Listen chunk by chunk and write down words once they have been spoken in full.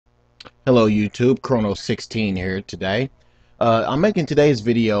Hello YouTube, Chrono16 here today. I'm making today's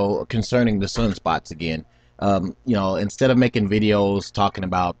video concerning the sunspots again. Instead of making videos talking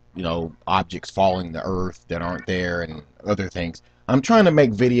about, objects falling to Earth that aren't there and other things, I'm trying to make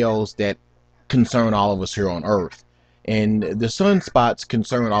videos that concern all of us here on Earth. And the sunspots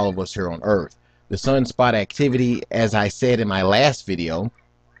concern all of us here on Earth. The sunspot activity, as I said in my last video,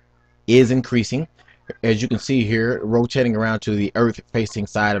 is increasing. As you can see here, rotating around to the Earth-facing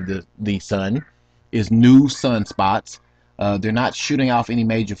side of the sun is new sunspots. They're not shooting off any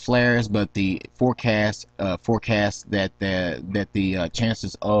major flares, but the forecasts that the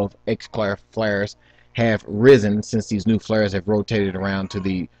chances of X-flare flares have risen since these new flares have rotated around to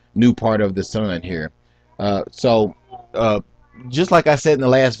the new part of the sun here. So, just like I said in the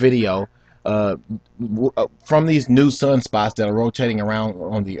last video, uh, from these new sunspots that are rotating around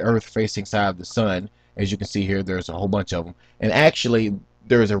on the Earth-facing side of the sun, as you can see here, there's a whole bunch of them. And actually,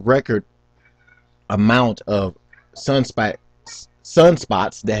 there's a record amount of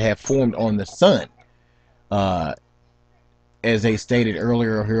sunspots that have formed on the sun. As they stated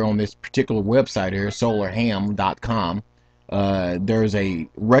earlier here on this particular website here, solarham.com, there's a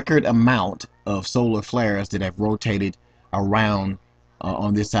record amount of solar flares that have rotated around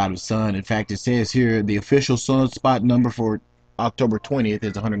on this side of the sun. In fact, it says here the official sunspot number for October 20th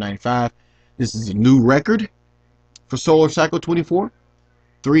is 195. This is a new record for solar cycle 24.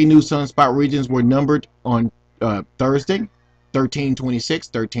 3 new sunspot regions were numbered on Thursday: 1326,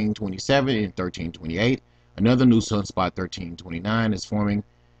 1327, and 1328. Another new sunspot, 1329, is forming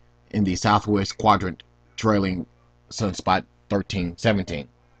in the southwest quadrant, trailing sunspot 1317.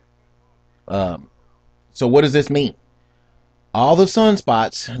 So what does this mean? All the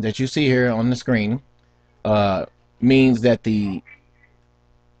sunspots that you see here on the screen means that the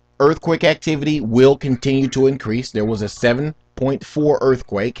earthquake activity will continue to increase. There was a 7.4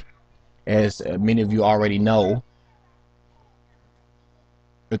 earthquake, as many of you already know,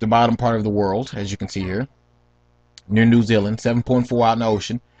 at the bottom part of the world, as you can see here, near New Zealand, 7.4 out in the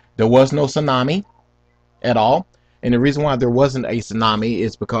ocean. There was no tsunami at all. And the reason why there wasn't a tsunami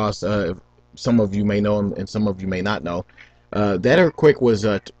is because some of you may know and some of you may not know. That earthquake was,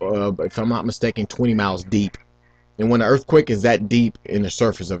 if I'm not mistaken, 20 miles deep. And when an earthquake is that deep in the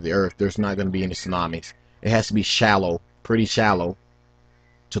surface of the earth, there's not going to be any tsunamis. It has to be shallow, pretty shallow,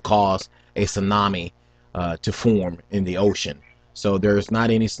 to cause a tsunami to form in the ocean. So there's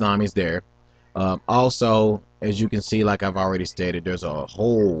not any tsunamis there. Also, as you can see, like I've already stated, there's a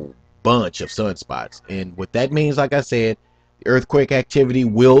whole bunch of sunspots. And what that means, like I said, the earthquake activity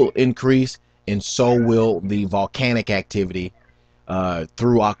will increase, and so will the volcanic activity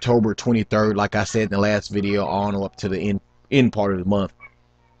through October 23rd. Like I said in the last video, on up to the end part of the month,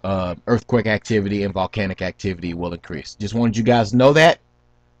 earthquake activity and volcanic activity will increase. Just wanted you guys to know that.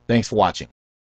 Thanks for watching.